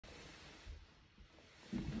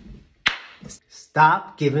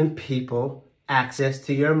Stop giving people access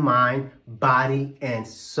to your mind, body, and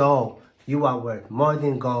soul. You are worth more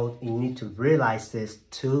than gold, and you need to realize this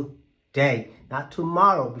today. Not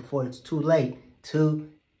tomorrow before it's too late.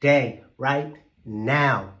 Today, right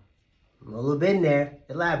now. Mulu been there.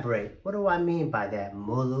 Elaborate. What do I mean by that,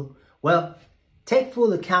 Mulu? Well, take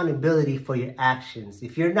full accountability for your actions.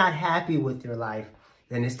 If you're not happy with your life,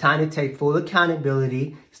 then it's time to take full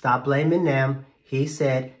accountability. Stop blaming them. He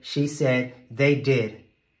said, she said, they did.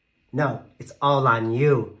 No, it's all on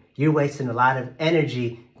you. You're wasting a lot of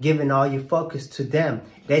energy giving all your focus to them.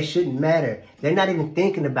 They shouldn't matter. They're not even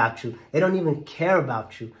thinking about you. They don't even care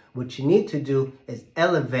about you. What you need to do is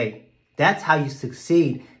elevate. That's how you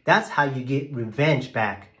succeed. That's how you get revenge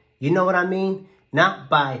back. You know what I mean? Not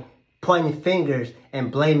by pointing fingers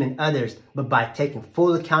and blaming others, but by taking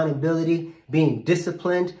full accountability, being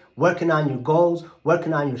disciplined, working on your goals,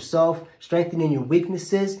 working on yourself, strengthening your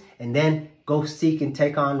weaknesses, and then go seek and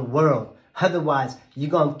take on the world. Otherwise, you're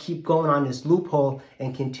going to keep going on this loophole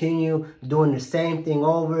and continue doing the same thing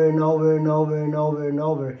over and over and over and over and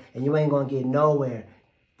over, and you ain't going to get nowhere.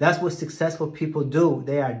 That's what successful people do.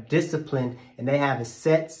 They are disciplined and they have a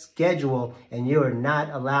set schedule, and you are not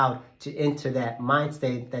allowed to enter that mind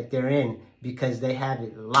state that they're in because they have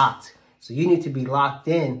it locked. So you need to be locked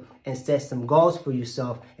in and set some goals for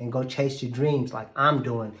yourself and go chase your dreams like I'm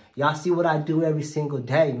doing. Y'all see what I do every single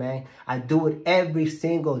day, man. I do it every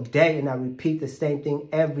single day, and I repeat the same thing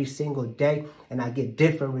every single day, and I get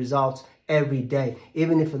different results every day,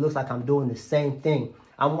 even if it looks like I'm doing the same thing.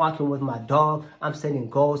 I'm walking with my dog. I'm setting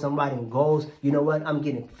goals. I'm writing goals. You know what? I'm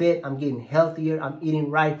getting fit. I'm getting healthier. I'm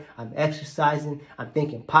eating right. I'm exercising. I'm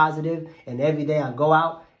thinking positive. And every day I go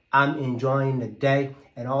out, I'm enjoying the day.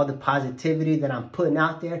 And all the positivity that I'm putting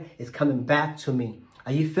out there is coming back to me.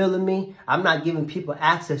 Are you feeling me? I'm not giving people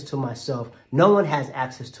access to myself. No one has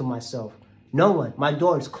access to myself. No one. My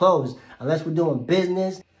door is closed. Unless we're doing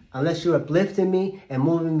business, unless you're uplifting me and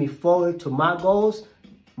moving me forward to my goals,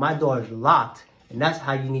 my door is locked. And that's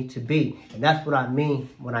how you need to be. And that's what I mean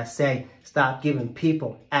when I say stop giving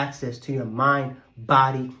people access to your mind,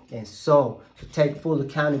 body, and soul. So take full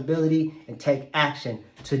accountability and take action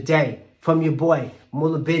today. From your boy,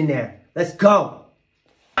 Mula Been There. Let's go.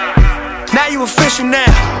 Now you official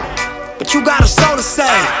now, but you got a soul to save.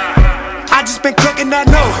 I just been cooking that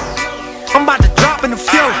new. I'm about to drop in a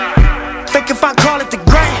few. Think if I call it the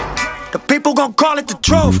great, the people gon' call it the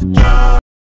truth.